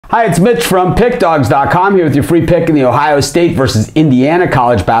Hi, it's Mitch from PickDawgz.com here with your free pick in the Ohio State versus Indiana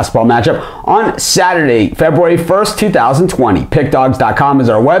college basketball matchup on Saturday, February 1st, 2020. PickDawgz.com is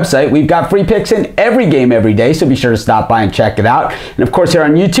our website. We've got free picks in every game every day, so be sure to stop by and check it out. And of course, here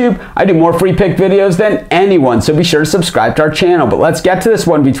on YouTube, I do more free pick videos than anyone, so be sure to subscribe to our channel. But let's get to this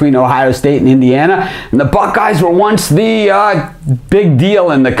one between Ohio State and Indiana. And the Buckeyes were once the big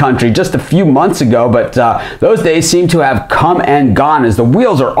deal in the country just a few months ago, but those days seem to have come and gone as the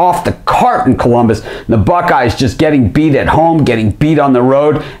wheels are off the cart in Columbus. The Buckeyes just getting beat at home, getting beat on the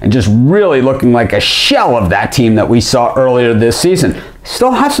road, and just really looking like a shell of that team that we saw earlier this season.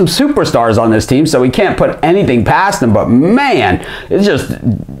 Still have some superstars on this team, so we can't put anything past them, but man, it's just,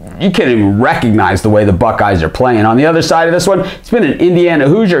 you can't even recognize the way the Buckeyes are playing. On the other side of this one, it's been an Indiana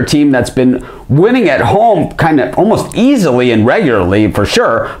Hoosier team that's been winning at home kind of almost easily and regularly for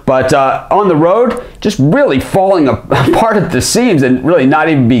sure, but on the road, just really falling apart at the seams and really not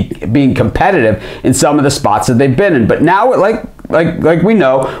even being competitive in some of the spots that they've been in. But now, like we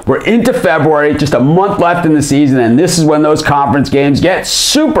know, we're into February, just a month left in the season, and this is when those conference games get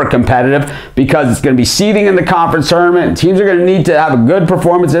super competitive because it's going to be seeding in the conference tournament, and teams are going to need to have a good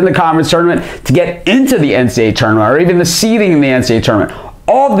performance in the conference tournament to get into the NCAA tournament or even the seeding in the NCAA tournament.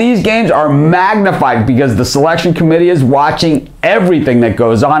 All these games are magnified because the selection committee is watching everything that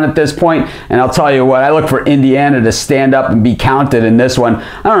goes on at this point. And I'll tell you what, I look for Indiana to stand up and be counted in this one.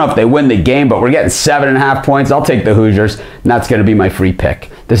 I don't know if they win the game, but we're getting 7.5 points. I'll take the Hoosiers, and that's going to be my free pick.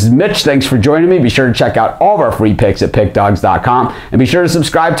 This is Mitch. Thanks for joining me. Be sure to check out all of our free picks at PickDawgz.com, and be sure to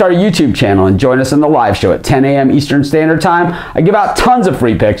subscribe to our YouTube channel and join us on the live show at 10 a.m. Eastern Standard Time. I give out tons of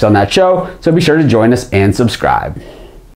free picks on that show, so be sure to join us and subscribe.